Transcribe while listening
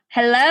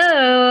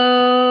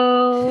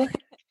Hello.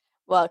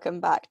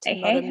 Welcome back to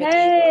Hey, Modern hey, Medieval,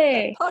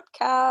 hey. the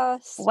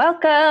podcast.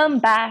 Welcome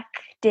back,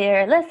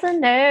 dear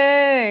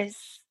listeners.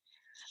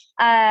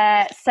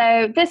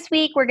 So this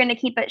week we're going to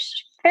keep it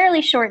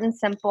fairly short and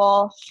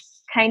simple,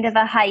 kind of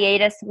a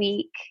hiatus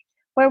week,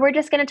 where we're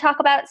just going to talk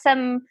about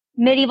some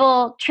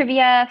medieval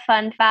trivia,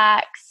 fun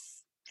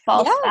facts,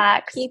 false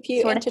facts, keep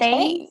you sort entertained.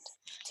 of things.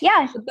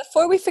 Yeah. But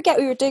before we forget,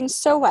 we were doing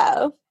so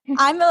well.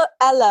 I'm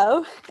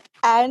Ello,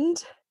 and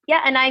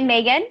I'm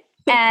Megan,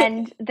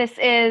 and this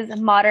is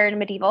Modern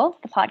Medieval,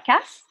 the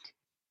podcast,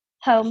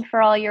 home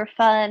for all your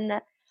fun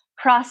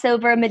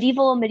crossover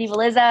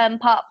medievalism,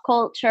 pop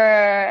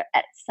culture,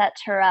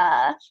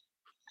 etc.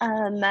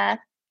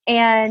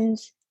 And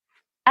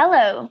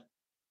Ello,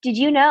 did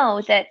you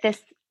know that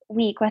this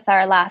week with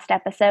our last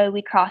episode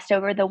we crossed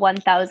over the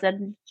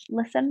 1,000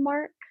 listen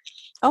mark?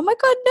 oh my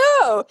god,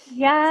 no!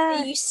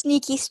 Yeah. See,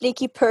 you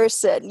sneaky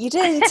person. You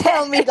didn't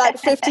tell me like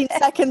 15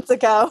 seconds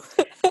ago.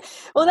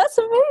 Well, that's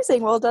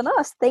amazing. Well done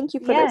us. Thank you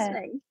for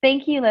listening.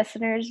 Thank you,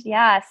 listeners.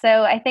 Yeah,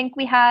 so I think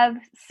we have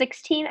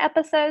 16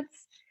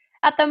 episodes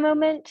at the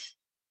moment,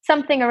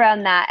 something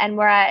around that. And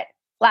we're at,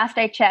 last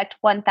I checked,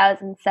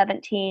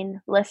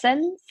 1,017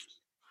 listens.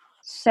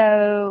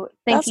 So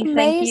thank you.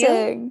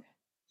 Amazing.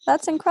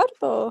 That's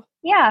incredible.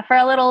 Yeah, for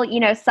a little,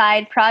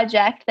 side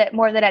project that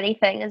more than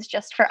anything is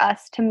just for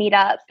us to meet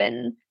up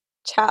and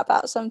chat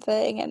about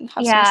something and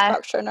have some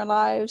structure in our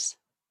lives.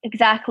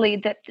 Exactly.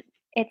 That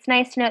it's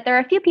nice to know there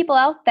are a few people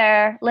out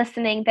there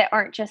listening that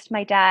aren't just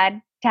my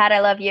dad. Dad, I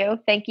love you.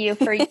 Thank you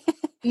for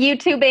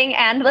YouTubing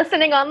and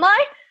listening online.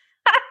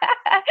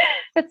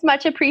 It's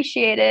much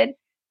appreciated.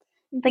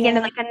 I'm thinking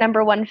of like a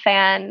number one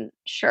fan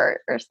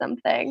shirt or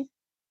something.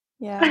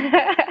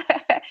 Yeah.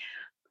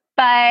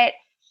 But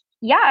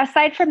yeah,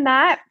 aside from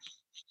that,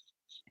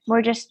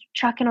 we're just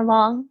trucking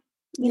along,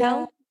 you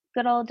know,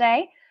 good old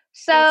day.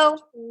 So,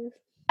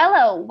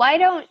 Ello, why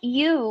don't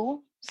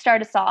you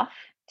start us off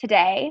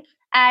today?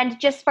 And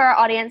just for our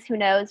audience who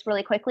knows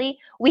really quickly,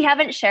 we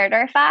haven't shared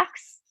our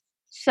facts.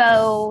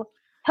 So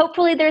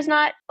hopefully there's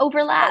not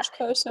overlap. Much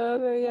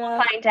crossover, yeah.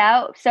 We'll find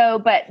out. So,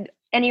 but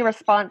any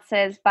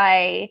responses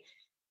by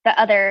the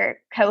other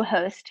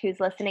co-host who's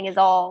listening is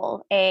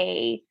all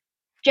a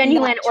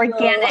genuine,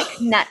 organic,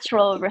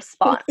 natural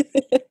response.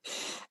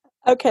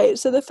 Okay,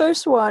 so the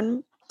first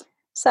one.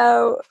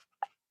 So,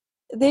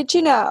 did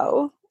you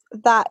know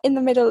that in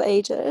the Middle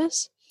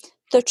Ages,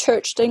 the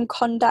church didn't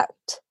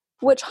conduct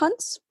witch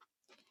hunts?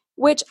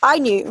 Which I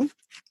knew,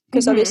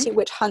 because obviously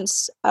witch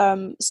hunts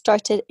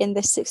started in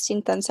the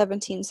 16th and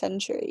 17th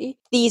century.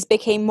 These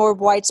became more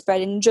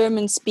widespread in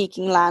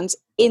German-speaking lands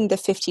in the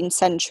 15th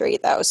century,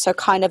 though, so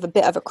kind of a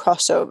bit of a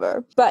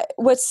crossover. But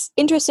what's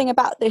interesting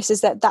about this is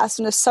that that's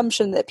an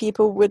assumption that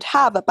people would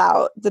have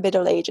about the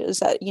Middle Ages,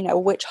 that,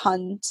 witch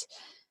hunt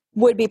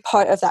would be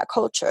part of that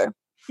culture.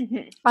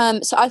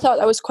 So I thought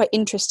that was quite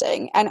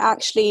interesting. And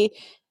actually,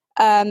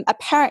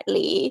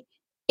 apparently,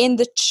 in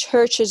the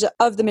churches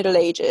of the Middle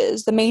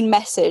Ages, the main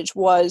message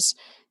was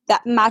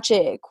that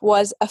magic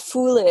was a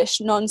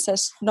foolish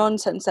nonsense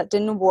that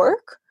didn't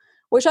work,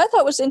 which I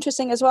thought was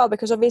interesting as well,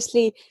 because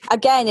obviously,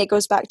 again, it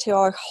goes back to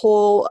our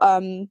whole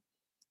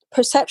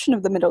perception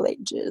of the Middle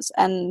Ages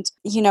and,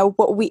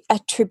 what we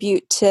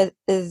attribute to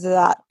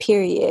that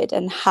period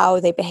and how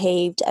they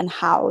behaved and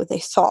how they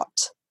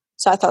thought.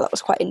 So I thought that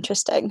was quite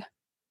interesting.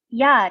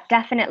 Yeah,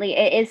 definitely.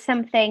 It is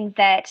something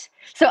that,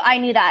 so I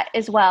knew that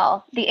as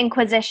well. The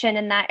Inquisition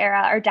in that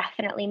era are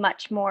definitely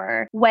much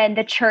more when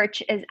the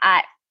church is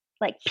at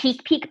like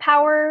peak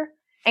power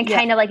and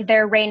kind of like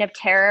their reign of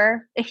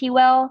terror, if you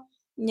will.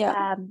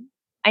 Yeah.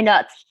 I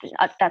know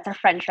that's our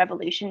French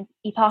Revolution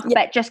epoch,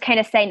 but just kind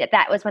of saying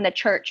that was when the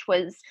church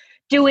was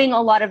doing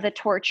a lot of the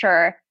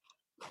torture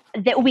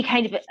that we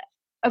kind of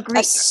agree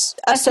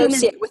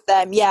associate with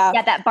them. Yeah.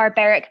 Yeah, that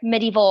barbaric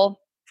medieval.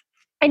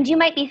 And you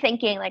might be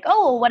thinking like,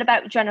 oh, what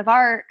about Joan of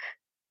Arc?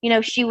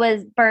 She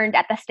was burned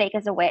at the stake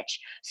as a witch.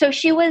 So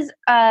she was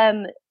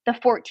the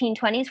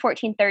 1420s,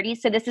 1430s.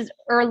 So this is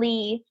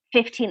early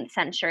 15th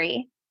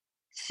century.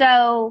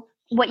 So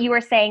what you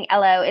were saying,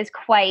 Ello, is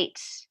quite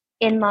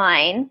in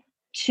line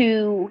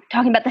to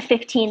talking about the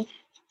 15th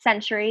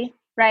century,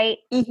 right?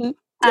 Mm-hmm.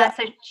 Yeah.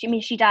 So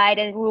she died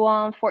in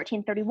Rouen,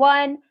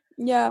 1431.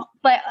 Yeah.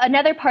 But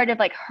another part of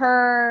like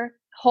her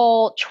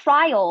whole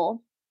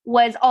trial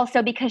was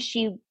also because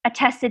she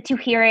attested to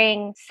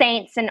hearing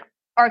saints and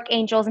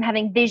archangels and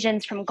having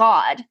visions from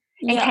God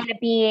and kind of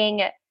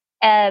being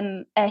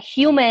a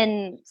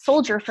human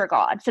soldier for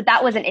God. So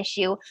that was an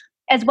issue,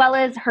 as well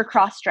as her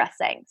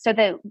cross-dressing. So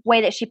the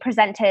way that she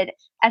presented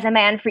as a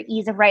man for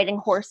ease of riding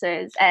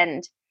horses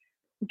and,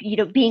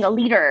 being a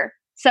leader.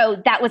 So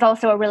that was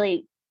also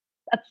a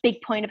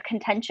big point of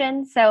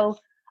contention. So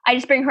I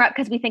just bring her up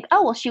because we think,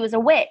 oh, well, she was a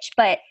witch,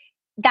 but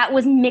that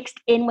was mixed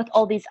in with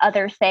all these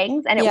other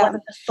things, and it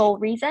wasn't the sole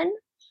reason.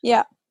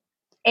 Yeah.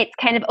 It's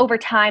kind of over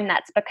time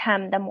that's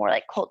become the more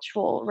like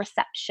cultural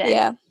reception.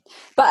 Yeah.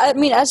 But I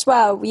mean, as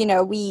well,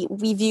 we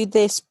view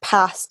this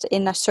past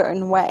in a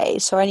certain way.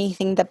 So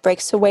anything that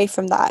breaks away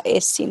from that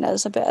is seen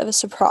as a bit of a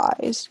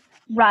surprise.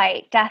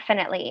 Right,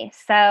 definitely.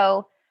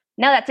 So,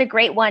 no, that's a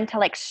great one to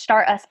like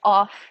start us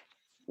off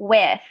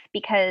with,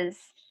 because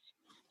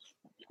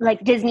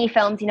like Disney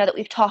films, that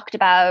we've talked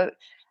about,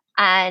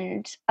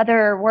 and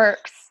other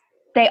works,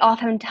 they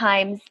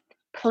oftentimes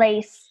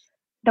place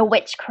the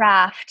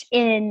witchcraft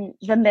in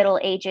the Middle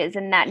Ages,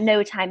 in that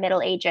no time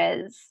Middle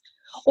Ages,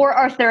 or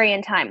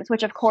Arthurian times,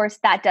 which of course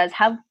that does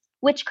have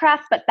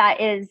witchcraft, but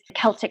that is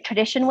Celtic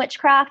tradition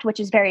witchcraft, which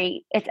is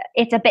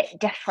it's a bit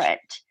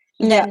different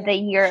than the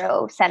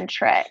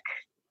Eurocentric,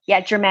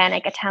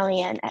 Germanic,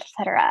 Italian,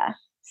 etc.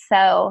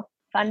 So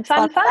fun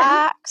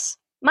facts.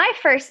 My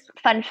first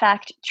fun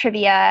fact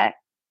trivia,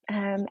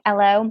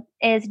 Elo,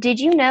 is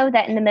did you know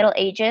that in the Middle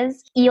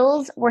Ages,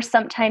 eels were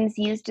sometimes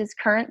used as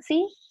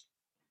currency?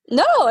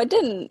 No, I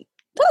didn't.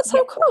 That's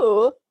so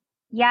cool.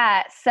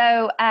 Yeah,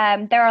 so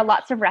there are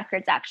lots of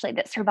records actually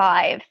that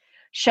survive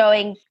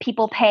showing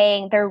people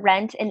paying their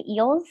rent in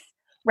eels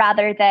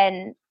rather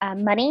than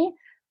money.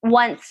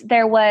 Once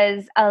there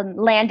was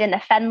land in the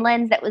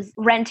Fenlands that was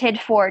rented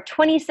for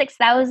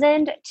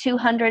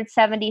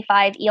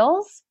 26,275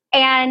 eels.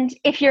 And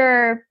if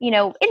you're,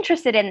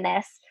 interested in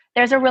this,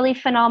 there's a really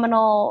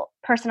phenomenal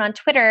person on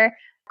Twitter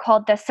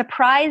called the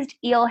Surprised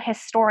Eel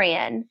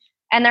Historian,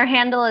 and their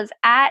handle is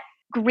at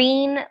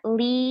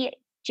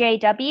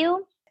GreenLeeJW,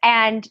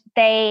 and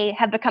they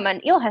have become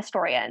an eel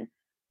historian.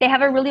 They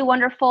have a really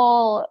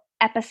wonderful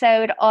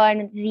episode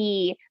on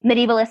the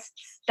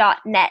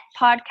medievalists.net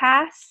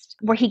podcast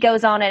where he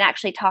goes on and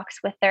actually talks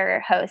with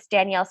their host,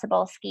 Danielle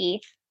Cebulski,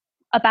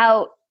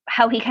 about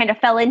how he kind of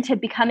fell into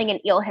becoming an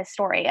eel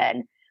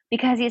historian,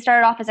 because he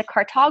started off as a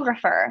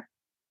cartographer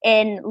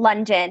in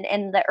London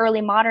in the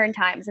early modern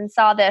times and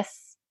saw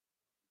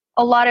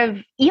a lot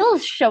of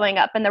eels showing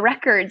up in the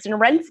records and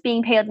rents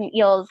being paid in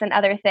eels and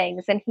other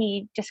things. And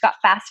he just got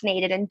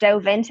fascinated and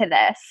dove into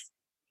this.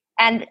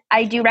 And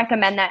I do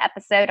recommend that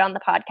episode on the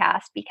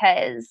podcast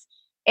because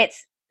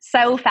it's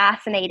so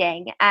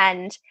fascinating.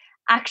 And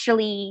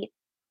actually,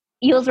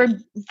 eels were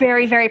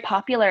very, very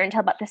popular until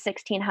about the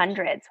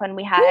 1600s, when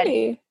we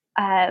had,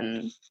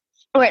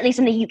 or at least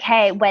in the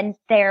UK, when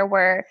there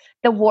were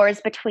the wars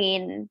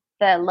between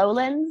the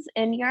lowlands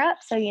in Europe.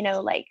 So,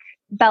 like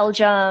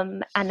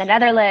Belgium and the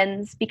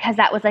Netherlands, because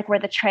that was like where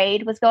the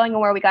trade was going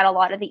and where we got a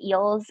lot of the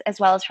eels, as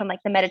well as from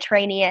like the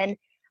Mediterranean.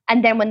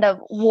 And then when the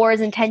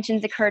wars and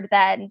tensions occurred,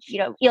 then,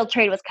 eel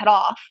trade was cut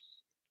off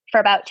for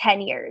about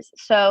 10 years.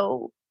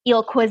 So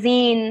eel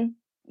cuisine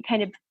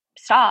kind of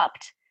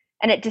stopped,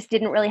 and it just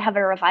didn't really have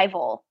a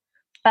revival.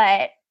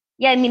 But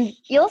yeah, I mean,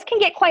 eels can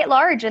get quite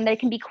large and they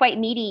can be quite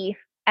meaty.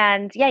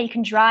 And yeah, you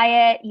can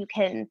dry it, you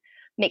can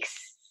make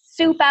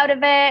soup out of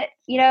it,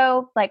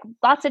 like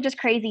lots of just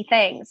crazy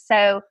things.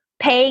 So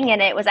paying in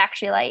it was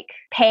actually like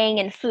paying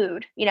in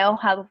food,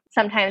 how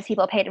sometimes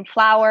people paid in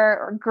flour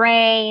or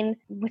grain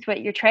with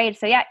what your trade.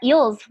 So yeah,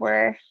 eels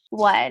were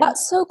one.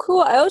 That's so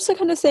cool. I also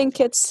kind of think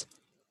it's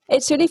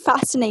really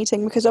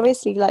fascinating because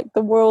obviously like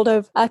the world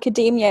of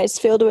academia is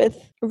filled with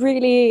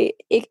really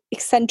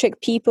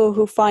eccentric people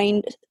who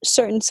find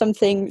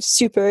something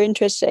super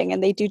interesting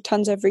and they do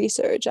tons of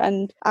research,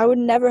 and I would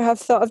never have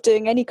thought of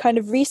doing any kind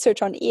of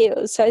research on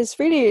eels. So it's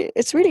really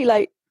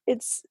like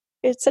it's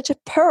such a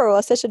pearl,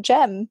 such a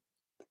gem.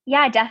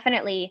 Yeah,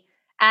 definitely.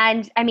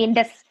 And I mean,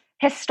 this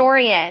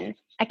historian,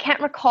 I can't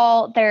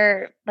recall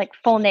their like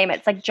full name.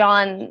 It's like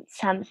John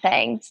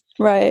something.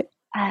 Right.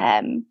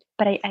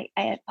 But I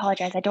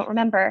apologize, I don't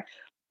remember.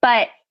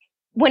 But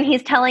when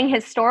he's telling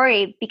his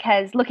story,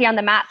 because looking on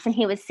the maps and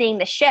he was seeing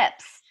the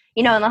ships,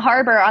 in the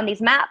harbor on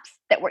these maps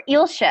that were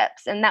eel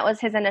ships, and that was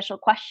his initial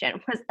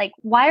question, was like,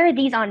 why are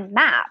these on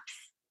maps?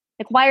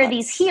 Like, why are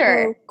these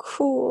here? So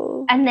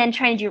cool. And then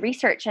trying to do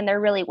research, and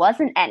there really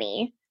wasn't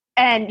any.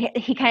 And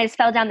he kind of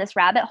fell down this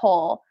rabbit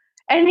hole.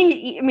 And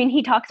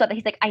he talks about that.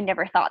 He's like, I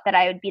never thought that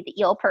I would be the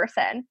eel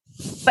person.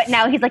 But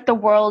now he's like the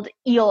world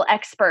eel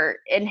expert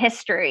in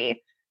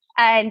history.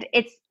 And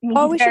it's we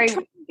should try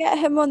and get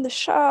him on the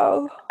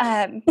show.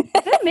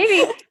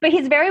 Maybe, but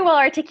he's very well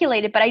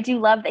articulated. But I do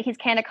love that he's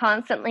kind of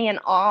constantly in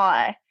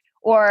awe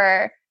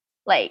or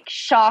like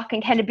shock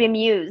and kind of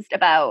bemused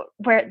about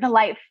where the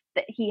life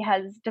that he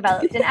has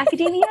developed in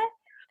academia.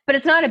 But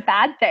it's not a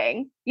bad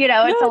thing,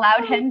 it's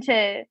allowed him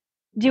to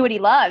do what he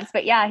loves.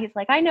 But yeah, he's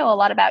like, I know a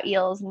lot about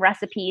eels and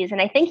recipes, and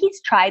I think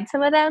he's tried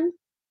some of them.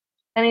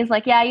 And he's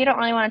like, yeah, you don't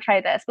really want to try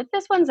this, but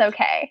this one's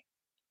okay.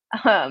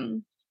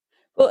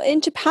 Well,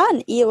 in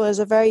Japan, eel is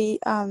a very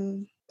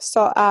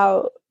sought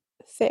out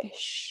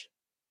fish.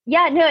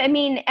 Yeah, no, I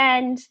mean,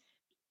 and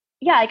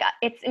yeah, like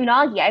it's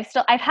unagi.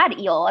 I've had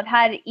eel. I've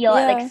had eel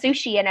at like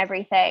sushi and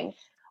everything.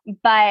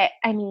 But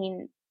I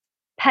mean,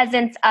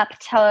 peasants up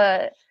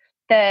to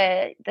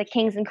the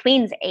kings and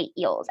queens ate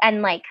eels,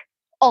 and like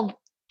a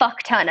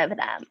fuck ton of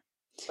them.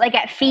 Like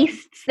at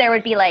feasts, there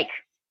would be like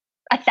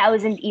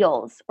 1,000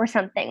 eels or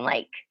something.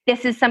 Like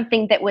this is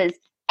something that was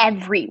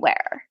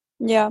everywhere.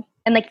 Yeah.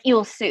 And like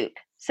eel soup.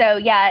 So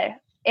yeah,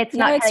 it's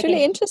not. It's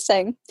really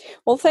interesting.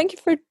 Well, thank you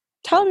for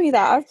telling me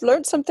that. I've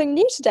learned something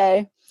new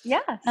today.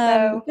 Yeah.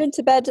 So going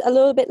to bed a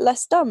little bit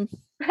less dumb.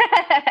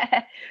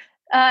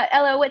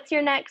 Ella, what's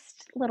your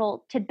next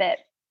little tidbit?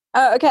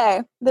 Oh,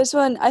 okay. This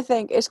one I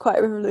think is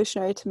quite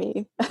revolutionary to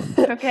me.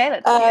 Okay,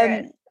 let's hear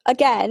it.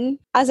 Again,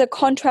 as a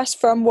contrast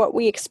from what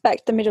we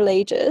expect the Middle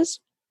Ages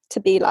to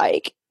be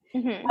like,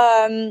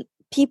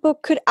 people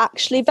could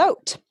actually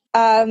vote.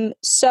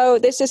 So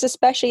this is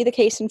especially the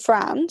case in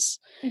France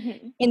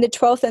in the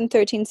 12th and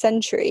 13th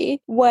century,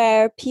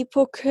 where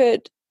people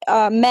could,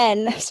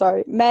 men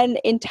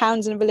in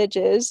towns and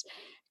villages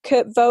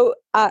could vote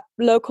at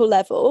local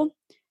level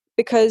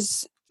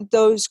because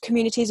those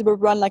communities were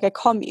run like a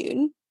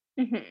commune.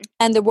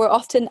 And there were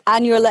often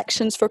annual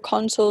elections for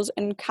consuls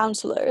and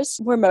councillors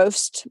where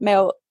most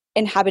male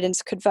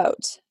inhabitants could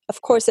vote.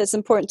 Of course, it's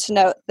important to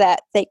note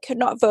that they could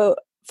not vote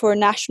for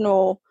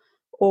national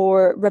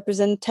or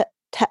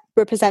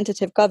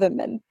representative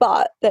government,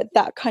 but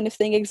that kind of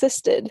thing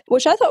existed,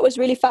 which I thought was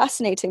really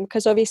fascinating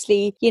because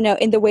obviously, you know,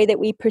 in the way that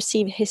we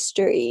perceive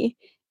history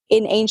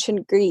in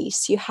ancient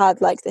Greece, you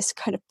had like this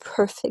kind of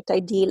perfect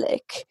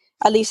idyllic,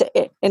 at least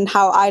in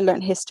how I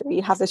learned history,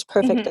 you have this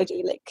perfect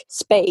idyllic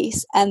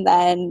space, and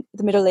then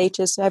the Middle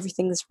Ages,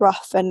 everything's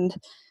rough and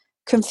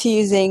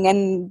confusing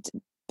and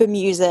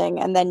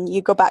bemusing, and then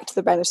you go back to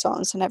the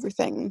Renaissance and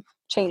everything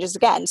changes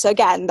again. So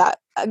again, that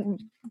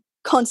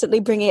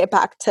constantly bringing it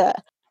back to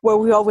where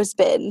we've always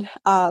been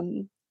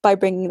by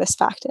bringing this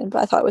fact in, but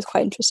I thought it was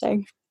quite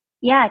interesting.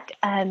 Yeah,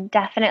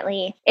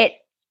 definitely. It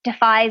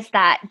defies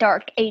that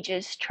Dark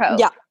Ages trope.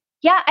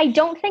 Yeah, I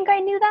don't think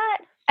I knew that.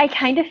 I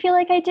kind of feel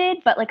like I did,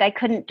 but like I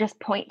couldn't just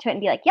point to it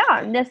and be like,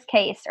 yeah, in this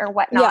case or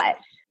whatnot. Yeah.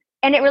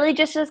 And it really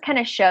just kind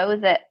of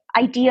shows that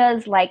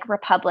ideas like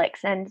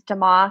republics and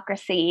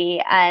democracy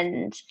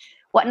and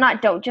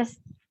whatnot don't just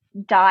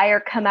die or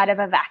come out of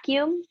a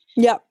vacuum.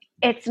 Yeah.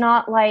 It's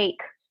not like,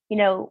 you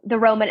know, the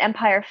Roman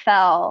Empire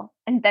fell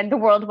and then the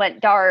world went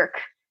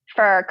dark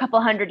for a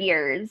couple hundred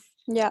years.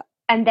 Yeah.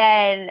 And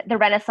then the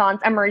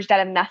Renaissance emerged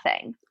out of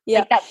nothing. Yeah.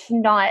 Like, that's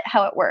not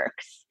how it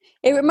works.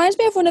 It reminds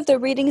me of one of the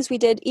readings we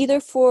did either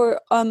for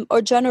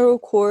our general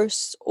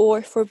course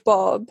or for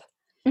Bob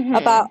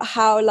about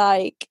how,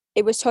 like,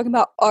 it was talking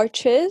about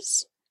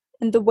arches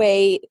and the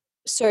way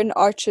certain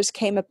arches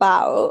came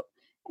about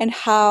and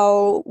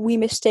how we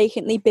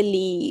mistakenly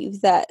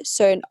believe that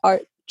certain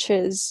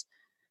arches,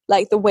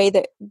 like the way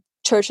that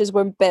churches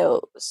were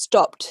built,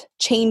 stopped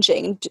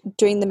changing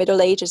during the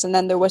Middle Ages, and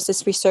then there was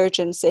this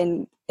resurgence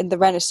in the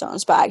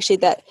Renaissance, but actually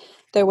that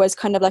there was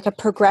kind of like a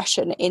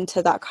progression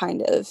into that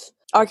kind of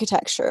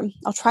architecture.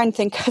 I'll try and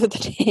think of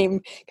the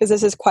name because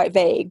this is quite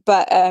vague,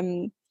 but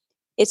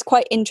it's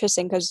quite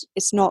interesting because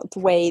it's not the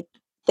way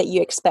that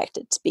you expect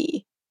it to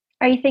be.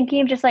 Are you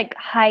thinking of just like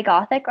high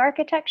Gothic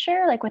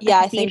architecture, like with the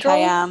cathedrals? I think I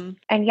am.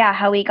 And yeah,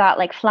 how we got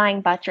like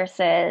flying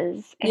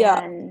buttresses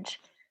and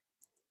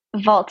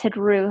vaulted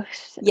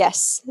roofs.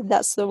 Yes,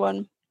 that's the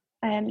one.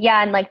 And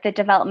like the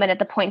development of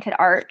the pointed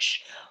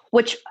arch,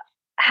 which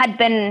had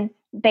been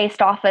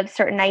based off of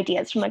certain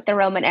ideas from like the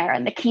Roman era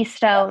and the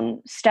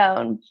keystone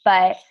stone.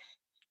 But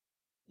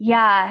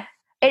yeah,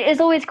 it is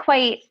always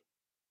quite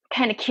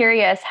kind of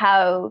curious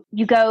how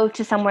you go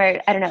to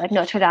somewhere, I don't know, like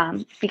Notre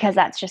Dame, because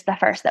that's just the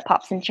first that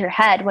pops into your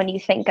head when you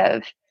think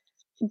of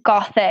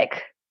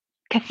Gothic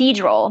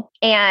cathedral.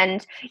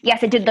 And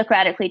yes, it did look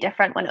radically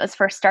different when it was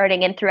first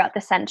starting, and throughout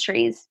the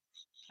centuries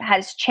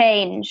has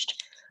changed.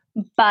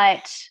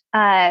 But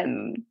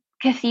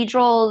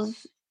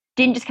cathedrals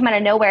didn't just come out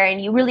of nowhere,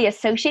 and you really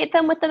associate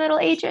them with the Middle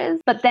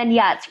Ages. But then,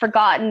 yeah, it's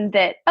forgotten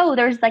that, oh,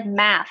 there's like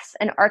maths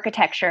and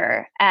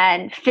architecture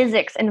and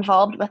physics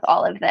involved with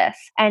all of this.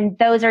 And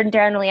those are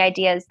generally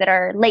ideas that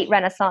are late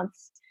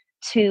Renaissance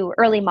to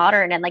early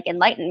modern and like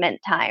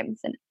Enlightenment times.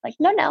 And like,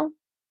 no,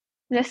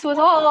 this was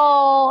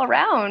all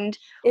around.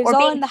 It was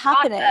all in the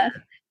happening.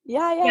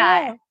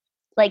 Yeah.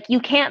 Like, you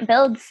can't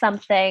build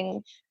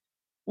something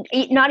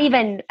not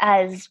even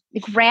as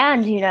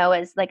grand, you know,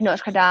 as like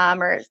Notre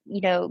Dame or,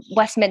 you know,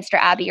 Westminster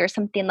Abbey or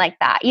something like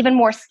that. Even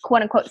more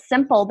quote unquote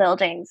simple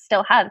buildings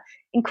still have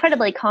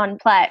incredibly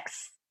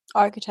complex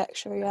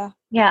architecture.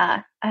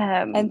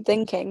 And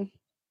thinking.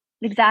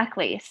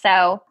 Exactly.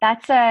 So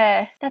that's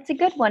a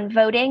good one.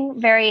 Voting,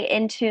 very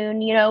in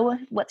tune, you know,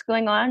 what's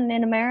going on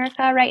in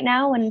America right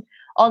now, and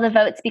all the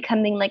votes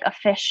becoming like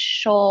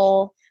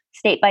official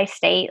state by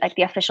state, like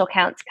the official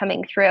counts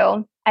coming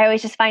through. I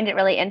always just find it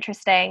really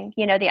interesting,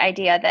 you know, the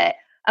idea that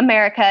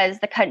America is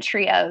the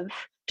country of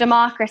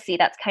democracy.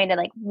 That's kind of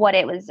like what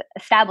it was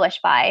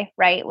established by,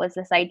 right? Was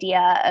this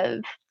idea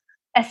of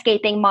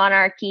escaping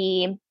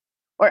monarchy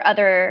or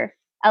other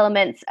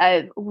elements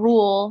of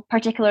rule,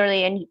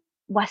 particularly in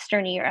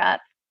Western Europe,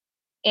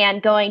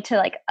 and going to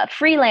like a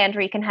free land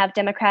where you can have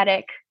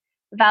democratic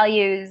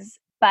values.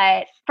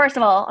 But first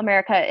of all,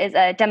 America is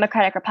a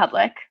democratic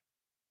republic.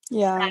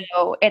 Yeah.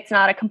 So it's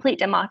not a complete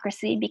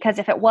democracy, because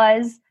if it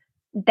was,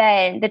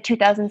 then the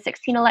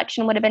 2016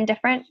 election would have been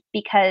different,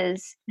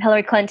 because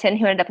Hillary Clinton,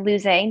 who ended up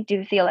losing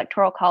due to the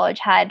Electoral College,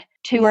 had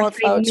 2 or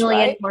 3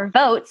 million more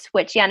votes,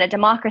 which, yeah, in a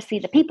democracy,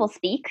 the people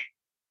speak,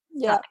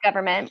 not the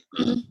government.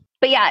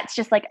 But yeah, it's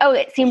just like, oh,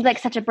 it seems like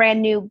such a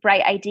brand new,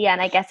 bright idea.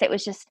 And I guess it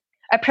was just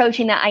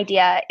approaching that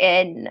idea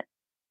in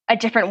a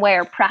different way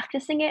or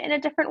practicing it in a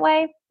different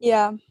way.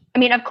 Yeah. I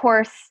mean, of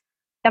course,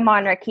 the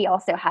monarchy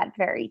also had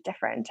very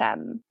different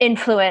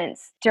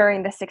influence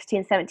during the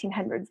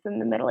 1700s than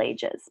the Middle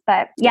Ages.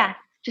 But yeah,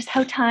 just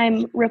how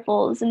time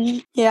ripples.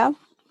 And Yeah,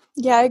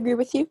 I agree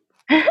with you.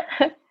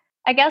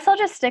 I guess I'll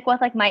just stick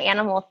with like my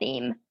animal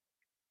theme.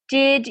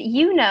 Did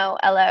you know,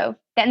 Elo,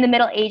 that in the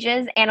Middle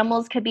Ages,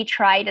 animals could be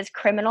tried as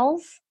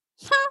criminals?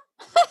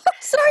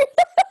 Sorry.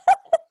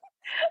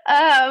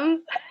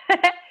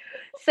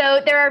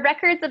 So there are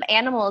records of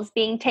animals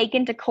being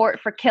taken to court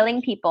for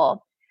killing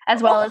people,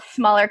 as well as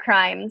smaller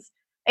crimes.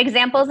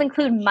 Examples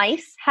include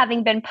mice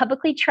having been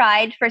publicly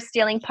tried for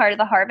stealing part of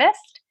the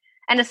harvest,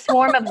 and a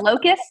swarm of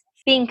locusts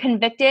being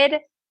convicted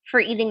for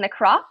eating the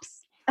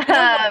crops.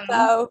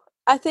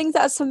 I think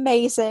that's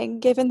amazing,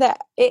 given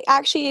that it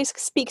actually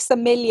speaks a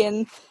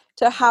million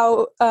to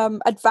how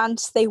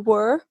advanced they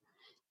were.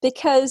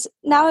 Because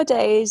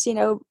nowadays,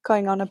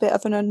 going on a bit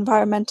of an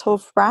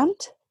environmental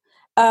rant,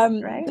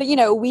 Right. but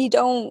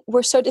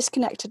we're so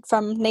disconnected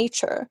from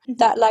nature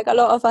that like a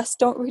lot of us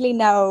don't really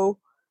know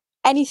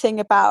anything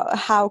about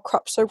how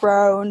crops are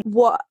grown,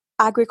 what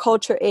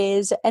agriculture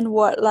is, and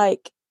what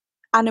like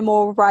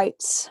animal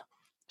rights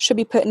should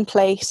be put in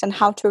place, and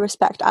how to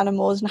respect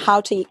animals, and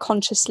how to eat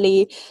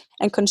consciously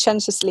and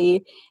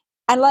conscientiously.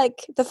 And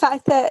like the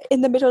fact that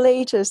in the Middle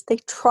Ages they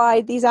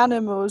tried these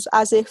animals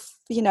as if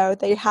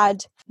they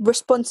had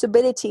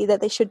responsibility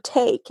that they should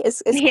take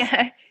is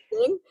yeah.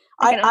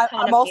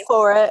 I'm all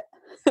for it.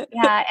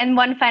 Yeah, and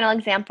one final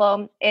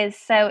example is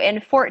so in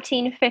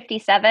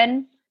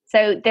 1457,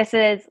 so this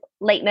is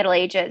late Middle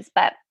Ages,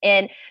 but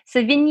in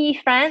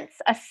Savigny, France,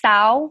 a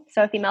sow,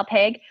 so a female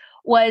pig,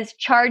 was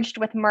charged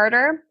with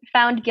murder,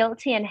 found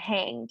guilty, and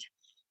hanged.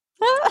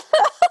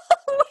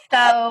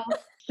 So,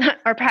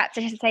 or perhaps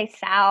I should say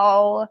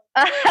sow.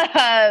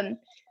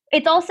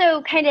 It's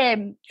also kind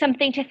of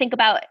something to think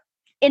about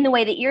in the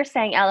way that you're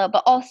saying, Ella,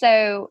 but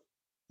also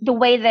the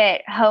way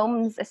that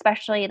homes,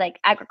 especially like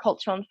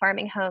agricultural and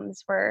farming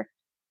homes, were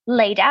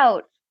laid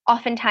out.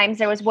 Oftentimes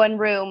there was one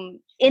room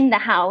in the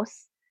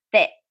house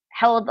that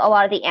held a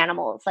lot of the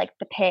animals, like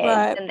the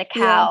pigs and the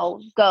cow,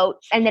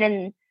 goats, and then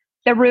in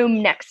the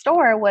room next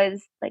door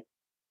was like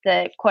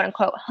the quote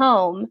unquote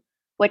home,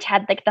 which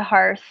had like the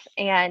hearth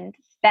and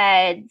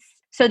beds.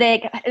 So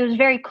it was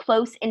very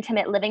close,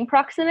 intimate living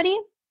proximity.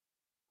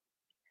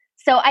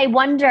 So I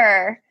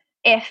wonder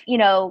if,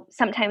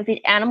 sometimes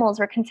these animals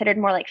were considered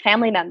more like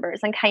family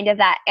members, and kind of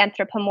that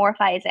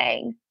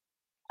anthropomorphizing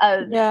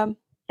of the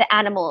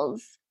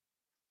animals.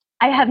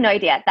 I have no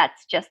idea.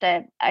 That's just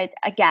a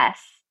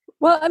guess.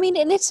 Well, I mean,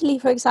 in Italy,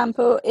 for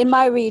example, in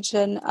my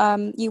region,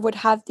 you would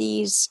have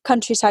these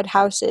countryside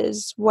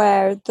houses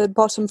where the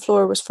bottom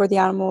floor was for the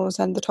animals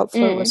and the top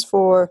floor was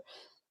for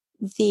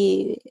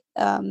the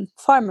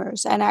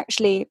farmers. And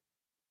actually,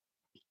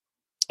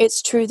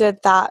 it's true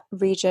that that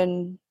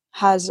region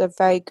has a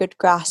very good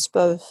grasp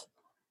of,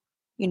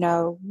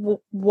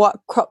 what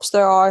crops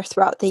there are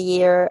throughout the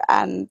year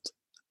and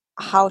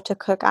how to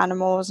cook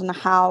animals and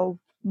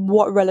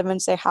what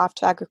relevance they have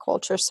to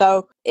agriculture.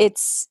 So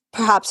it's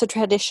perhaps a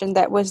tradition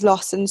that was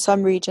lost in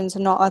some regions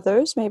and not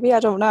others. Maybe, I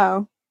don't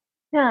know.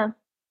 Yeah,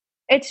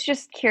 it's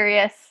just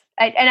curious.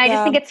 I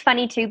just think it's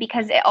funny too,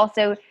 because it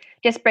also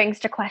just brings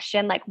to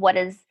question like what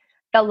is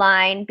the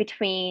line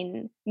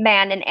between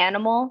man and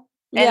animal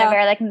in a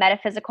very like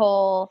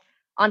metaphysical,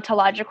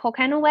 ontological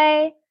kind of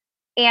way.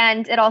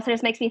 And it also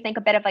just makes me think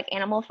a bit of like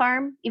Animal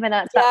Farm, even though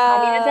it's not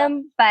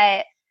communism.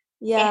 But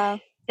if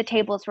the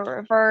tables were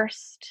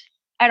reversed,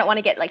 I don't want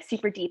to get like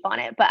super deep on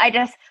it, but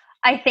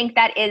I think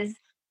that is,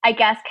 I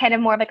guess, kind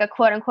of more of like a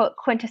quote unquote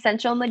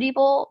quintessential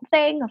medieval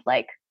thing of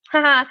like,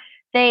 haha,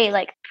 they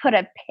like put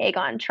a pig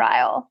on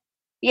trial.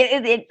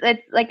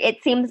 It's like,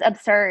 it seems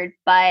absurd,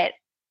 but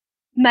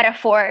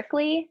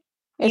metaphorically,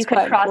 you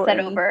could cross important.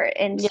 That over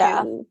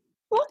into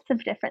lots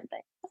of different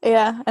things.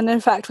 Yeah, and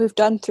in fact, we've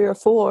done 3 or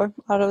 4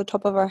 out of the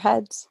top of our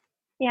heads.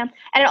 Yeah,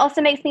 and it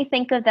also makes me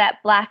think of that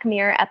Black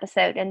Mirror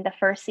episode in the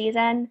first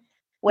season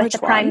with the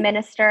Prime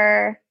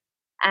Minister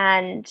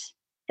and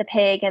the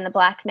pig and the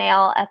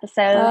blackmail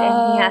episode,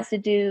 and he has to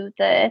do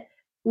the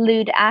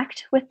lewd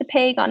act with the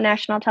pig on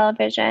national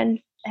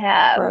television.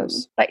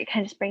 But it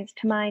kind of springs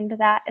to mind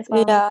that as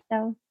well. Yeah.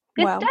 So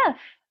good stuff.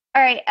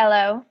 All right,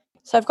 Elo.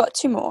 So I've got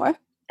 2 more.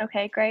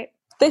 Okay, great.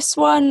 This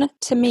one,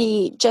 to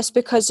me, just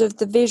because of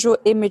the visual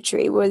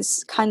imagery,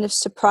 was kind of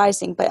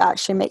surprising, but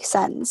actually makes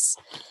sense.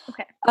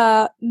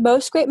 Okay.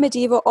 Most great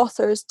medieval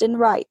authors didn't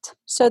write,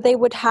 so they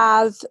would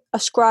have a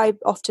scribe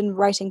often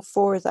writing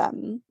for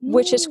them,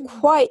 which is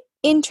quite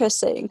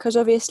interesting, because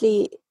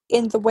obviously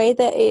in the way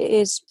that it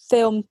is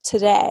filmed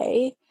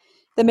today,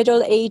 the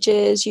Middle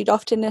Ages, you'd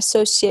often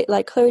associate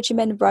like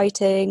clergymen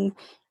writing,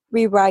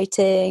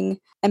 rewriting,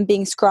 and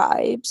being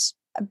scribes,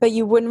 but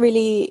you wouldn't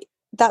really...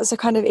 That's the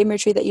kind of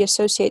imagery that you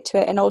associate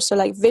to it. And also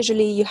like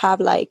visually you have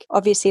like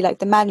obviously like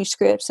the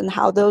manuscripts and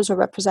how those are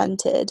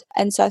represented.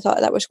 And so I thought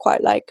that was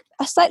quite like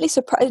a slightly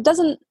surprise. It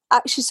doesn't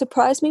actually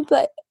surprise me,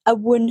 but I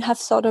wouldn't have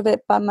thought of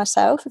it by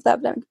myself, if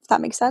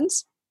that makes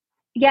sense.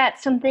 Yeah,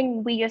 it's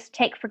something we just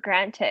take for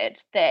granted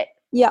that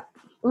Yeah.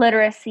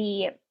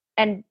 literacy,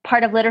 and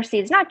part of literacy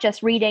is not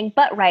just reading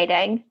but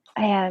writing.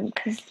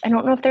 Because I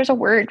don't know if there's a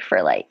word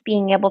for like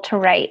being able to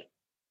write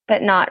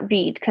but not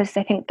read, because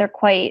I think they're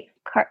quite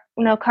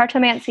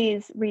cartomancy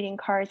is reading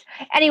cards.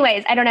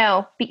 Anyways, I don't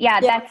know, but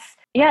that's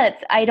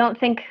I don't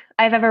think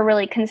I've ever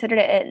really considered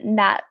it in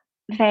that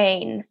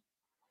vein.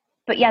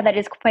 But yeah, that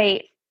is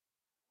quite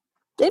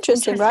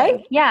Interesting,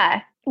 right?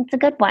 Yeah, it's a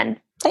good one.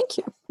 Thank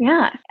you.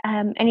 Yeah.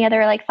 Any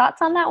other like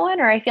thoughts on that one?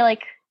 Or I feel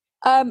like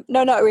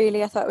no, not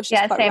really. I thought it was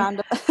just quite same.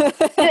 random.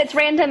 It's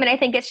random, and I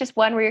think it's just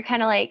one where you're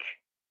kind of like,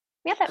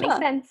 yeah, that makes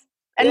sense.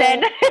 And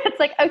then it's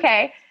like,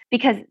 okay.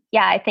 Because,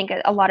 yeah, I think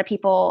a lot of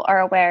people are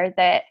aware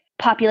that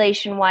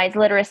population-wise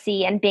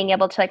literacy and being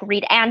able to like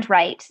read and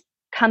write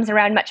comes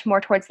around much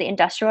more towards the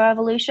Industrial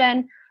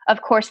Revolution.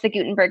 Of course, the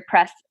Gutenberg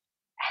press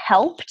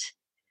helped,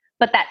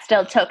 but that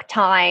still took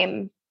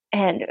time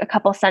and a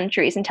couple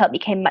centuries until it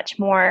became much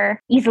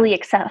more easily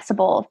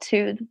accessible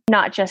to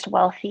not just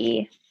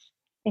wealthy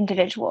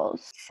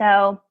individuals.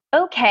 So,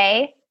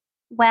 okay,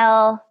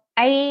 well,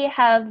 I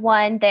have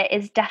one that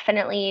is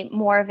definitely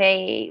more of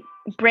a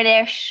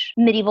British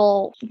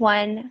medieval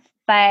one,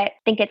 but I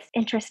think it's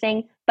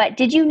interesting. But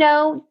did you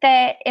know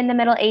that in the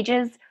Middle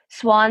Ages,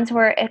 swans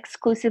were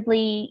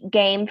exclusively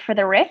game for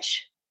the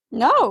rich?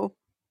 No.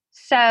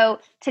 So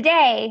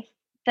today,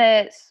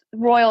 the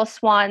royal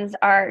swans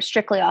are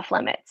strictly off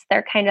limits.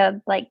 They're kind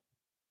of like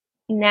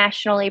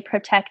nationally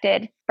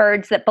protected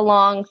birds that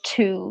belong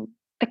to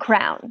the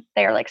crown.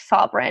 They are like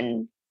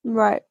sovereign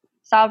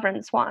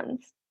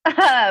swans.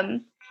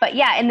 But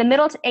yeah, in the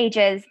Middle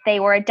Ages, they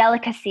were a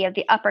delicacy of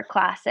the upper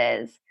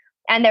classes.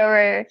 And there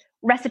were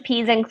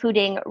recipes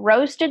including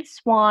roasted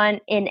swan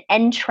in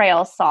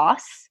entrail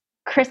sauce,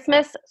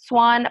 Christmas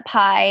swan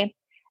pie,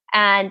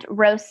 and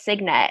roast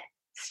cygnet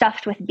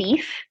stuffed with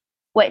beef,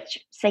 which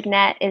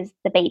cygnet is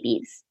the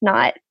babies,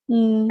 not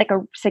like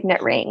a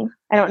signet ring.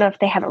 I don't know if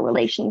they have a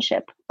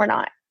relationship or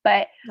not,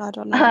 but I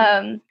don't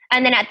know.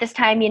 And then at this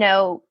time,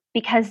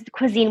 because the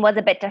cuisine was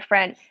a bit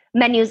different,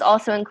 menus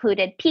also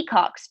included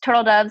peacocks,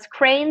 turtle doves,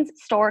 cranes,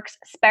 storks,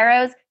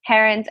 sparrows,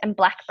 herons, and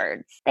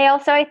blackbirds. They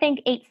also, I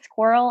think, ate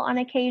squirrel on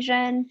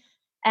occasion,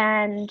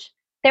 and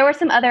there were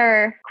some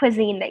other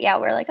cuisine that,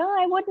 we're like, oh,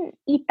 I wouldn't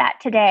eat that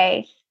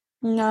today.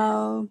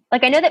 No.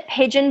 Like, I know that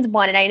pigeon's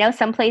one, and I know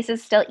some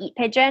places still eat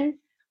pigeon.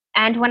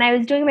 And when I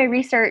was doing my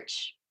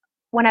research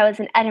when I was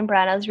in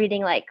Edinburgh, and I was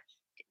reading like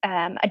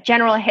a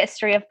general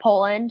history of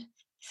Poland,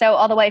 so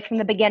all the way from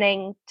the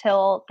beginning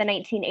till the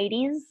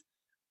 1980s,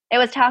 it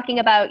was talking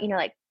about,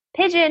 like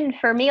pigeon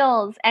for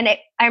meals. And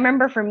I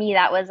remember for me,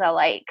 that was a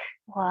like,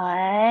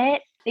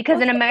 what?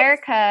 Because in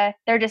America,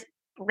 they're just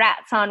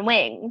rats on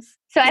wings.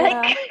 So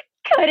I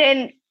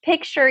couldn't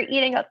picture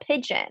eating a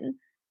pigeon.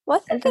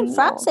 Well, I think in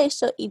France they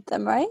still eat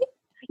them, right?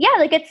 Yeah,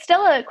 like it's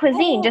still a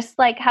cuisine, just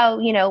like how,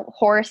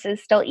 horse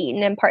is still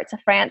eaten in parts of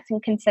France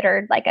and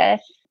considered like a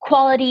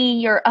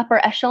quality or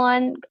upper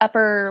echelon,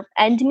 upper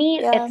end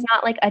meat. Yeah. It's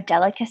not like a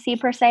delicacy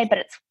per se, but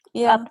it's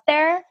up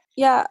there.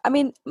 Yeah, I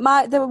mean,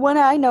 the one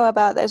I know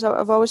about this,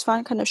 I've always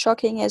found kind of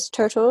shocking, is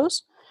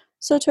turtles.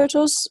 So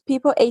turtles,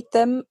 people ate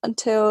them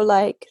until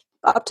like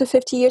up to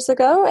 50 years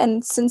ago,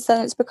 and since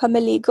then it's become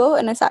illegal,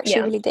 and it's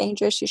actually really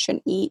dangerous. You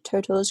shouldn't eat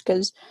turtles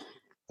because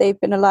they've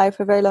been alive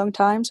for a very long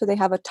time, so they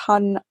have a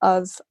ton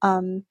of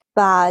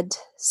bad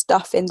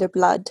stuff in their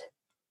blood.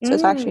 So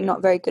it's actually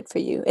not very good for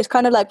you. It's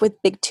kind of like with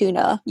big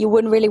tuna. You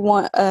wouldn't really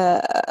want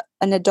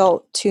an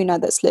adult tuna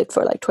that's lived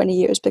for like 20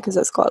 years because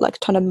it's got like a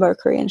ton of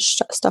mercury and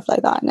stuff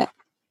like that in it.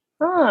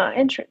 Oh,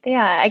 interesting.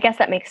 Yeah, I guess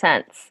that makes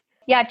sense.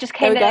 Yeah, it just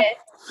came to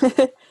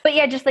it. But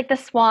yeah, just like the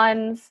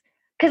swans,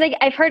 because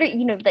I've heard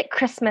it, like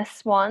Christmas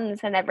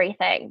swans and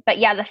everything. But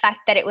yeah, the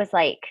fact that it was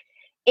like,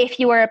 if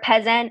you were a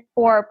peasant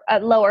or a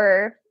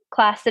lower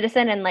class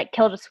citizen and like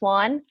killed a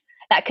swan,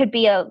 that could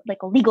be a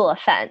legal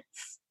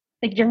offense.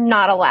 Like you're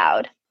not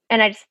allowed.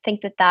 And I just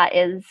think that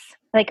is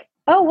like,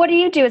 oh, what do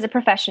you do as a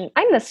profession?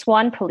 I'm the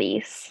swan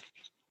police.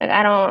 Like,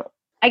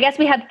 I guess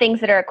we have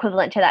things that are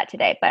equivalent to that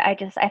today, but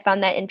I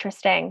found that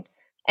interesting.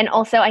 And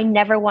also, I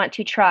never want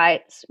to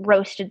try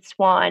roasted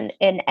swan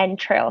in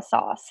entrail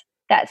sauce.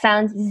 That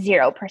sounds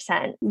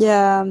 0%.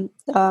 Yeah.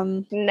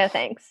 No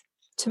thanks.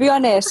 To be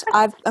honest,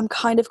 I'm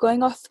kind of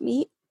going off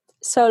meat.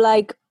 So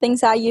like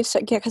things I used to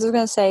get, because I was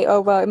going to say,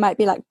 oh, well, it might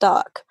be like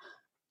duck.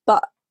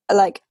 But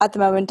like at the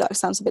moment, duck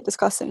sounds a bit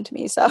disgusting to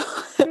me. So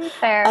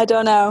fair. I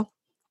don't know.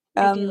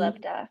 I do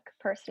love duck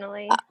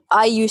personally.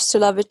 I used to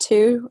love it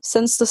too.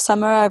 Since the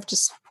summer, I've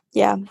just,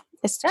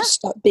 it's just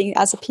stopped being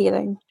as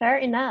appealing. Fair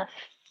enough.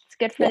 It's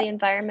good for the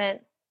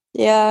environment.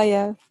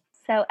 Yeah.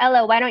 So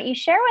Ella, why don't you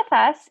share with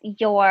us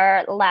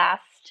your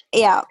last?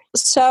 Yeah.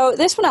 So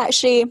this one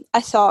actually,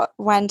 I thought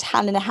went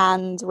hand in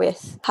hand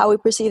with how we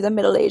perceive the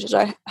Middle Ages,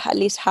 or at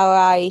least how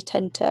I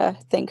tend to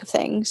think of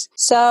things.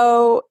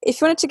 So if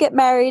you wanted to get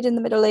married in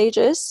the Middle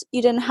Ages,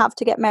 you didn't have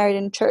to get married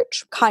in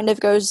church. Kind of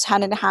goes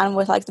hand in hand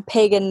with like the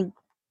pagan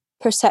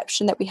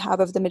perception that we have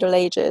of the Middle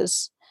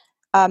Ages.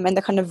 and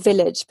the kind of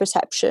village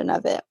perception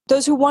of it.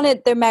 Those who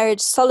wanted their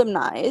marriage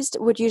solemnized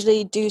would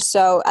usually do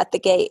so at the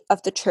gate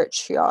of the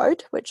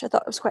churchyard, which I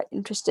thought was quite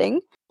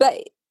interesting.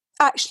 But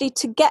actually,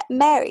 to get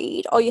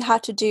married, all you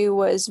had to do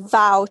was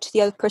vow to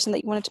the other person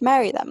that you wanted to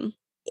marry them.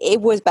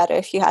 It was better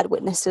if you had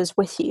witnesses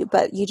with you,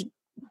 but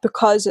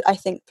because I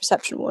think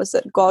perception was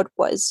that God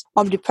was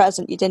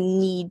omnipresent, you didn't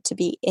need to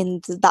be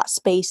in that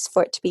space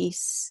for it to be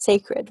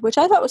sacred, which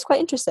I thought was quite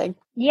interesting.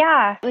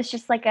 Yeah, it was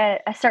just like a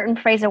certain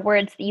phrase of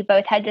words that you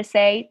both had to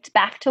say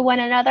back to one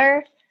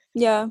another.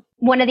 Yeah.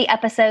 One of the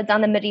episodes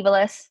on the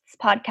Medievalists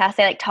podcast,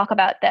 they talk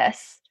about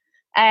this.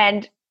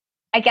 And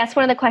I guess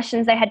one of the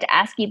questions I had to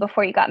ask you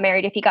before you got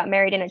married, if you got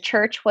married in a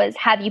church, was,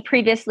 have you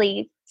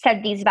previously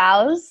said these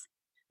vows?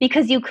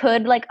 Because you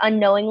could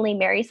unknowingly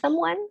marry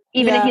someone,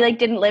 even if you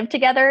didn't live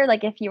together,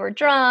 if you were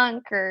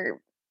drunk or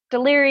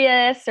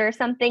delirious or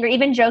something, or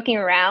even joking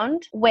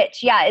around,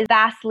 which is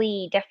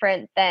vastly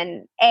different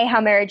than A, how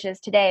marriage is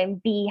today,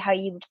 and B, how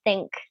you would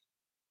think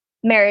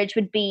marriage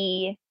would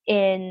be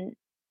in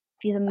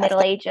the Middle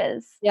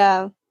Ages.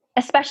 Yeah.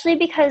 Especially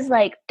because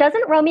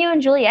doesn't Romeo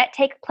and Juliet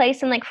take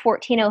place in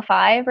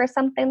 1405 or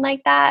something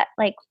like that,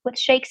 with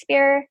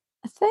Shakespeare?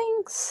 I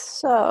think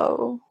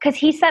so. Because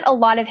he set a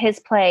lot of his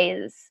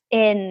plays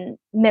in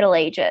Middle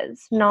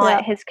Ages,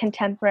 not his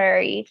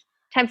contemporary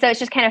time. So it's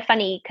just kind of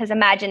funny, because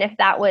imagine if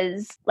that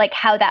was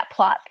how that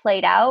plot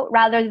played out,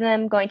 rather than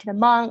them going to the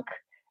monk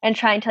and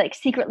trying to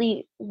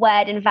secretly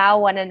wed and vow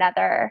one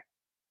another,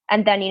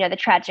 and then the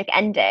tragic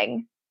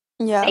ending.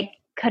 Yeah, they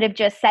could have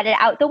just set it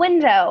out the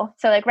window.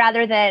 So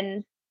rather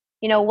than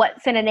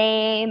what's in a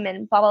name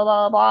and blah blah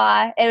blah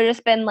blah, it would have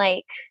just been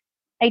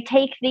I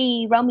take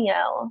thee,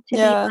 Romeo, to be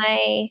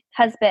my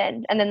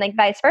husband. And then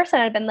vice versa.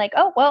 And I'd been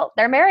oh, well,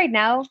 they're married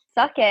now.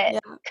 Suck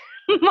it,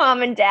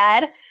 mom and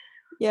dad.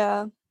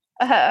 Yeah.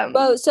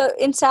 Well, so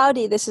in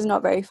Saudi, this is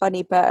not very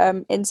funny,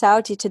 but in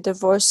Saudi, to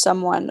divorce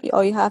someone,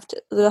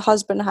 the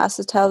husband has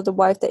to tell the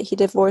wife that he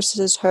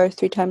divorces her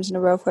 3 times in a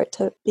row for it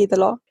to be the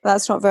law.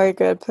 That's not very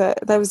good, but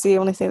that was the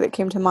only thing that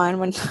came to mind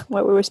when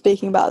we were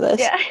speaking about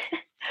this. Yeah.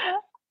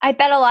 I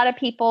bet a lot of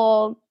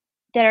people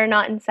that are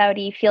not in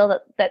Saudi feel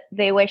that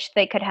they wish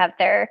they could have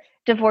their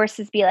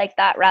divorces be like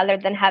that, rather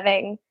than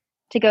having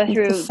to go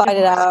through fight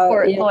it out,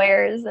 court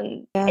lawyers.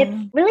 And it's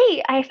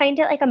really, I find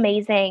it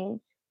amazing.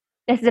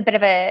 This is a bit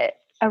of a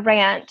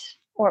rant,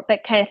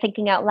 but kind of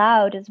thinking out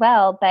loud as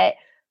well, but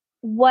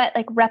what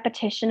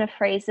repetition of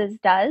phrases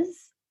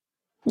does.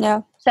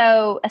 Yeah.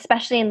 So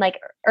especially in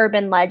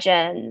urban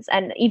legends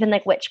and even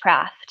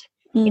witchcraft,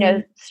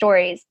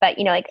 stories, but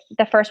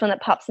the first one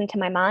that pops into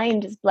my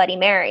mind is Bloody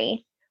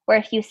Mary, where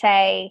if you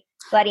say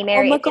Bloody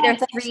Mary, it's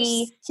either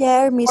 3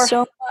 scared me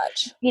so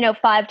much.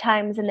 5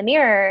 times in the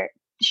mirror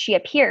she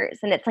appears,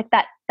 and it's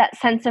that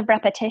sense of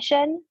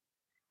repetition.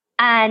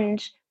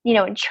 And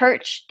in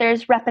church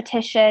there's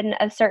repetition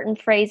of certain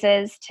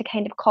phrases to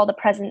kind of call the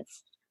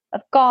presence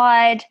of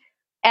God.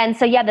 And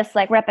so this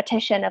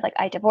repetition of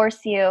I divorce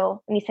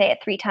you, and you say it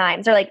 3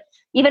 times, or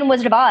even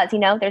Wizard of Oz,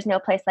 there's no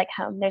place like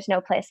home, there's no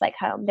place like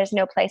home, there's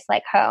no place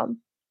like home.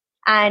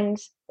 And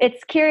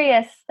it's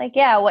curious,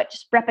 what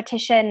just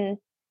repetition,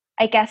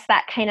 I guess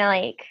that kind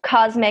of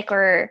cosmic,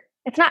 or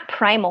it's not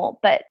primal,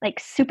 but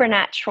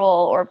supernatural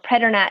or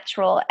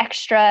preternatural,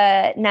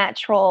 extra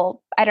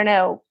natural, I don't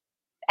know,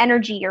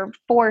 energy or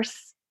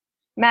force,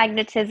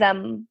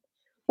 magnetism,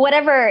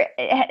 whatever,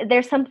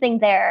 there's something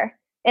there.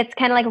 It's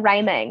kind of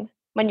rhyming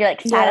when you're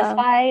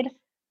satisfied,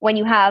 when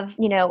you have,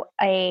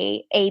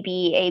 a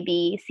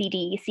B,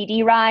 C,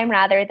 D rhyme,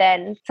 rather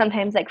than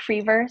sometimes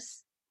free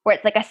verse, where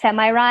it's a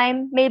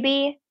semi-rhyme,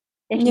 maybe.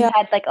 If you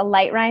had a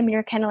light rhyme, and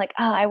you're kind of oh,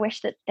 I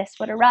wish that this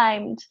would have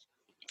rhymed.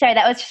 Sorry,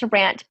 that was just a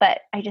rant,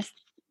 but it's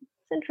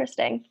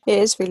interesting. It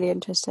is really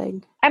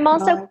interesting. I'm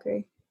also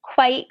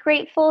quite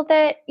grateful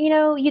that,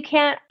 you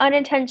can't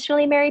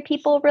unintentionally marry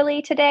people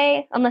really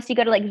today, unless you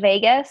go to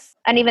Vegas.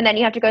 And even then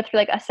you have to go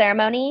through a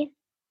ceremony.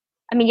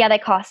 I mean, they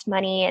cost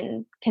money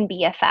and can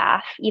be a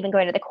faff, even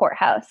going to the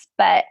courthouse.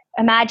 But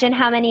imagine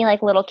how many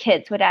little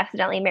kids would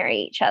accidentally marry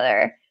each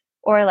other,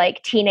 or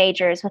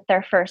teenagers with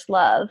their first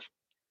love.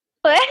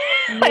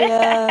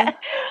 Yeah.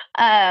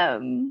 I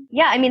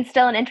mean,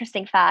 still an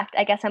interesting fact.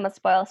 I guess I'm a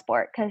spoil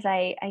sport because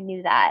I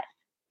knew that.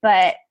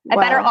 But I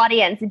bet our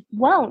audience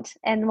won't,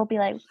 and we'll be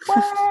what?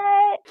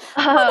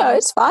 No,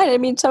 it's fine. I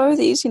mean, some of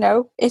these,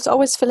 it's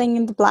always filling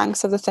in the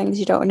blanks of the things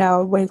you don't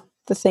know with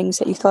the things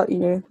that you thought you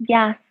knew.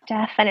 Yeah,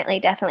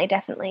 definitely.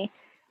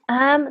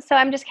 So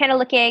I'm just kind of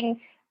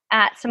looking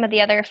at some of the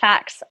other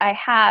facts I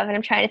have, and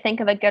I'm trying to think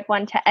of a good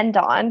one to end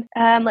on.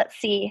 Let's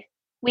see.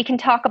 We can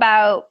talk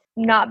about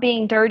not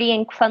being dirty,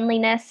 and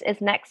cleanliness is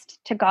next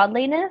to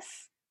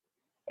godliness,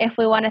 if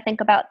we want to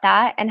think about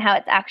that, and how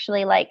it's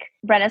actually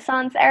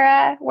Renaissance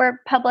era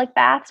where public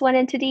baths went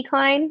into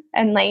decline,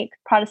 and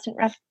Protestant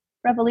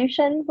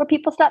Revolution where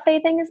people stopped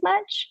bathing as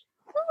much.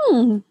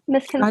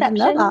 Misconception. I didn't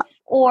know that.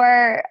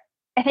 Or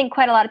I think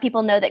quite a lot of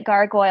people know that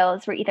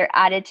gargoyles were either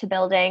added to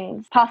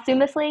buildings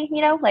posthumously,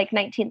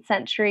 19th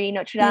century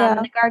Notre Dame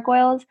and the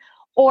gargoyles,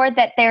 or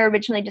that they're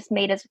originally just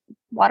made as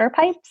water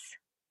pipes.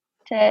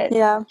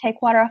 to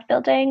take water off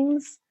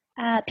buildings.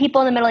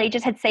 People in the Middle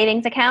Ages had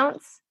savings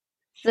accounts,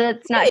 so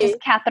it's not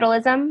just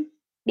capitalism.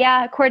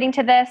 Yeah, according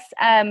to this,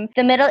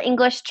 the Middle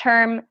English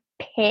term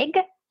pig,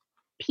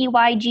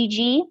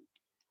 Pygg,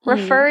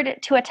 referred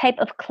to a type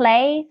of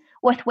clay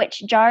with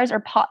which jars or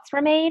pots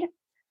were made.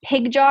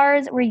 Pig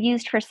jars were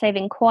used for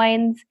saving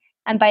coins,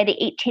 and by the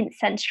 18th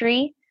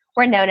century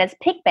were known as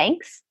pig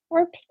banks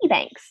or piggy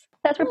banks.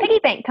 That's where piggy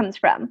bank comes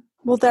from.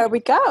 Well, there we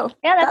go.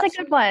 Yeah, that's a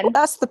good one.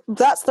 That's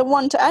the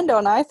one to end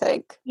on, I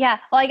think. Yeah.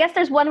 Well, I guess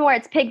there's one more.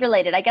 It's pig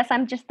related. I guess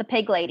I'm just the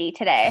pig lady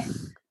today.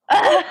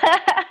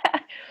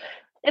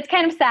 It's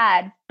kind of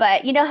sad,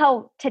 but you know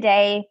how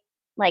today,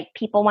 like,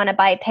 people want to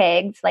buy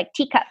pigs, like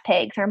teacup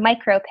pigs or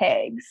micro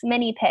pigs,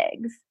 mini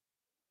pigs,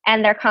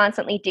 and they're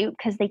constantly duped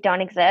because they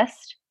don't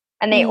exist,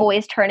 and they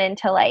always turn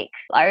into like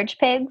large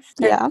pigs.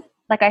 Yeah.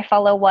 Like, I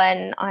follow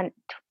one on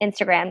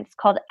Instagram. It's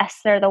called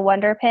Esther the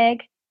Wonder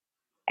Pig.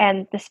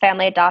 And this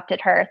family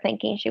adopted her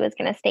thinking she was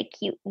going to stay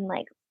cute and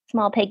like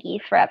small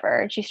piggy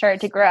forever. And she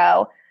started to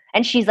grow,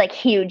 and she's like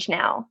huge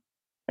now.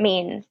 I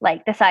mean,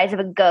 like the size of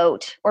a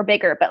goat or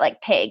bigger, but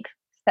like pig.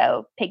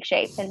 So pig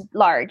shaped and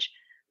large.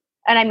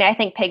 And I mean, I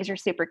think pigs are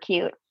super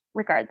cute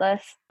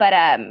regardless. But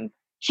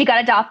she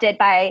got adopted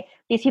by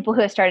these people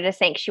who have started a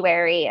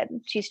sanctuary,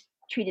 and she's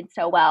treated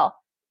so well.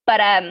 But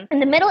in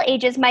the Middle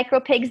Ages, micro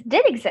pigs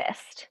did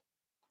exist.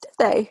 Did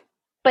they?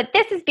 But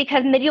this is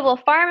because medieval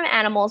farm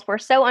animals were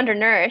so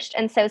undernourished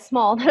and so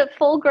small that a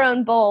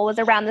full-grown bull was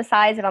around the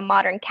size of a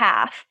modern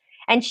calf,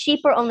 and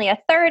sheep were only a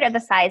third of the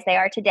size they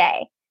are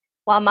today.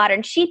 While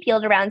modern sheep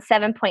yield around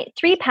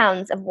 7.3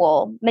 pounds of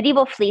wool,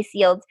 medieval fleece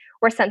yields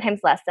were sometimes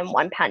less than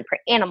 1 pound per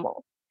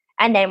animal.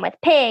 And then with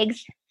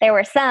pigs, there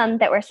were some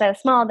that were so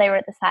small they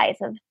were the size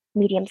of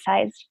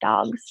medium-sized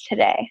dogs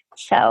today.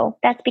 So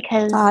that's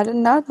because I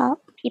didn't know that.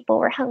 People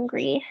were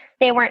hungry.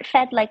 They weren't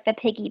fed like the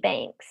piggy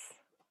banks.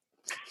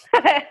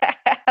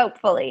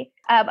 Hopefully.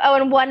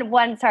 And one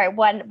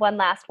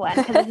last one,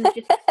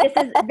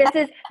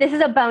 because this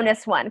is a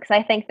bonus one, because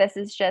I think this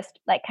is just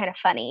like kind of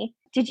funny.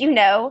 Did you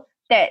know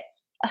that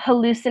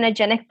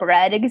hallucinogenic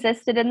bread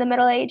existed in the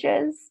Middle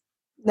Ages?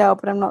 No,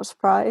 but I'm not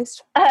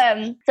surprised.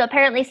 So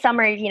apparently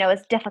summer,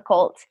 is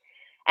difficult,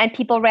 and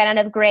people ran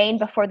out of grain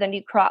before the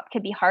new crop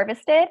could be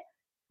harvested.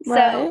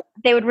 So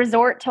they would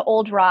resort to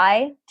old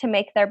rye to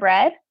make their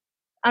bread.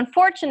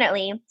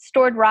 Unfortunately,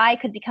 stored rye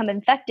could become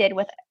infected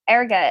with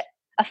ergot,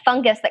 a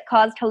fungus that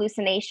caused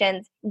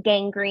hallucinations,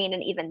 gangrene,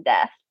 and even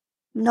death.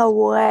 No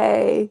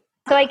way.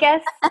 So I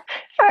guess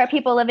for our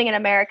people living in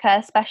America,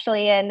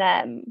 especially in,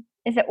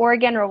 is it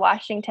Oregon or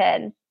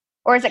Washington?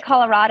 Or is it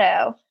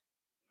Colorado?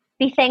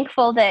 Be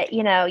thankful that,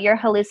 your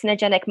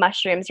hallucinogenic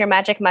mushrooms, your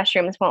magic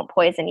mushrooms won't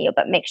poison you,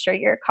 but make sure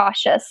you're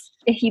cautious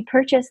if you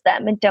purchase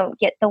them and don't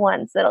get the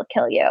ones that'll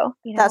kill you.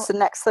 That's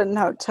an excellent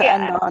note to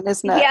end on,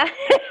 isn't it? Yeah.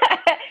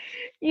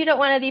 You don't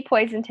want to be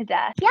poisoned to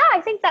death. Yeah, I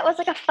think that was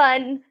like a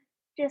fun,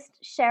 just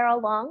share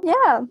along.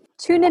 Yeah.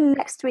 Tune in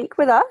next week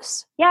with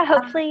us. Yeah,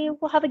 hopefully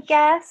we'll have a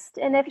guest,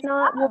 and if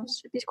not, it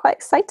should be quite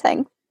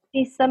exciting.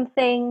 Do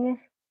something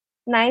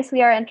nice.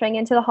 We are entering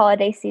into the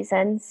holiday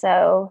season,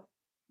 so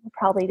we'll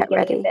probably be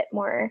getting a bit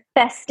more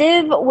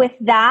festive with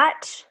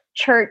that.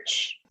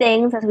 Church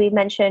things, as we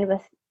mentioned,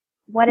 with,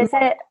 what is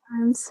it?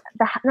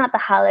 Not the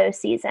Hallow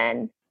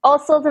season. All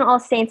Souls and All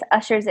Saints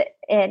ushers it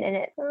in, and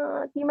it,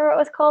 do you remember what it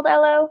was called,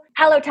 Elo?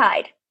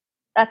 Hallowtide.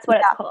 That's what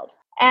it's called.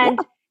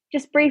 And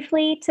just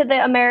briefly to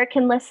the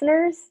American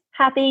listeners,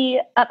 happy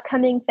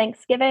upcoming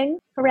Thanksgiving.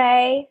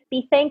 Hooray.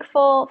 Be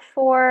thankful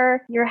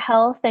for your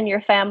health and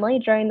your family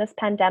during this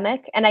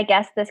pandemic. And I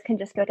guess this can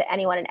just go to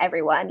anyone and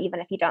everyone, even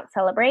if you don't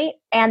celebrate.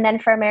 And then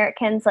for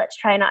Americans, let's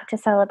try not to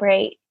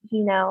celebrate,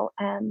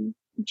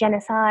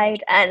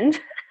 genocide and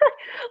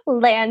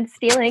land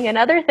stealing and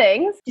other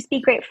things. Just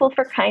be grateful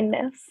for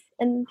kindness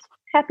and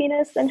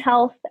happiness and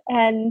health.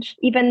 And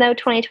even though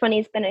 2020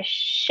 has been a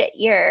shit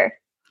year,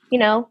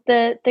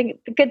 the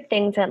good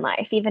things in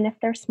life, even if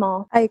they're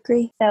small. I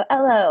agree. So,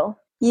 hello.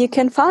 You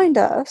can find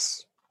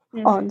us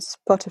on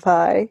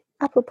Spotify,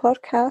 Apple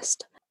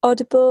Podcast,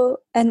 Audible,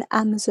 and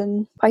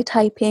Amazon by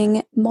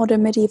typing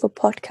Modern Medieval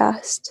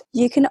Podcast.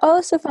 You can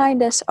also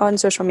find us on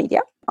social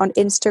media, on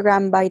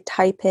Instagram by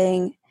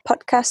typing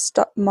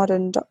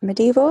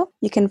podcast.modern.medieval.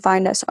 You can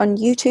find us on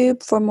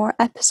YouTube for more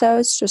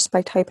episodes just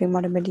by typing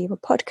Modern Medieval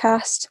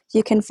Podcast.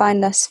 You can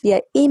find us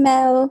via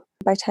email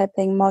by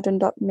typing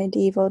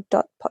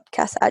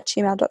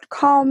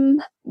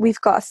modern.medieval.podcast@gmail.com. We've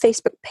got a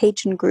Facebook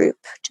page and group.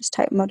 Just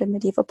type Modern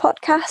Medieval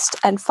Podcast.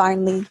 And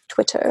finally,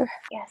 Twitter.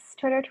 Yes,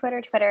 Twitter.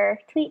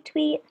 Tweet.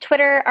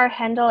 Twitter, our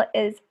handle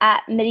is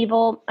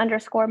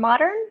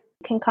 @medieval_modern.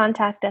 You can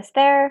contact us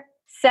there.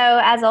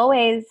 So as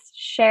always,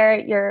 share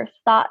your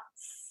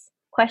thoughts,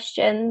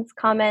 questions,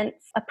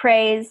 comments, a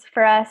praise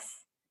for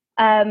us.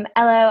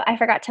 Elo, I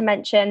forgot to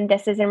mention,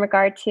 this is in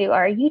regard to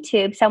our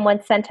YouTube.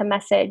 Someone sent a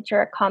message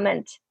or a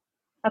comment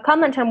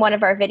on one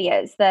of our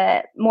videos,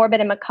 the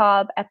Morbid and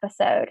Macabre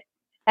episode.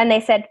 And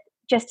they said,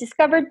 just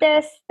discovered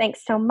this.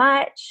 Thanks so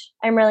much.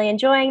 I'm really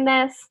enjoying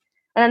this.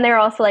 And then they're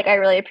also like, I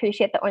really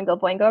appreciate the Oingo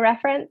Boingo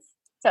reference.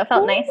 So it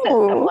felt nice that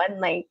someone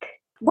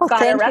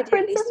got a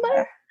reference in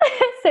there.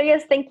 So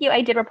yes, thank you.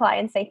 I did reply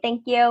and say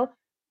thank you.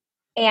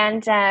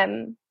 And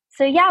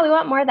so yeah, we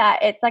want more of that.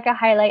 It's like a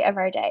highlight of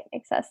our day. It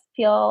makes us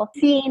feel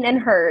seen and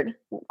heard,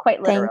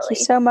 quite literally. Thank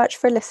you so much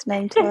for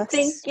listening to us.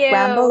 Thank you.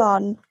 Ramble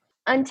on.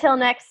 Until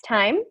next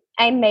time,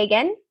 I'm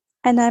Megan.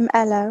 And I'm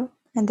Ello.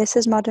 And this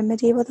is Modern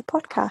Medieval, the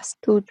podcast.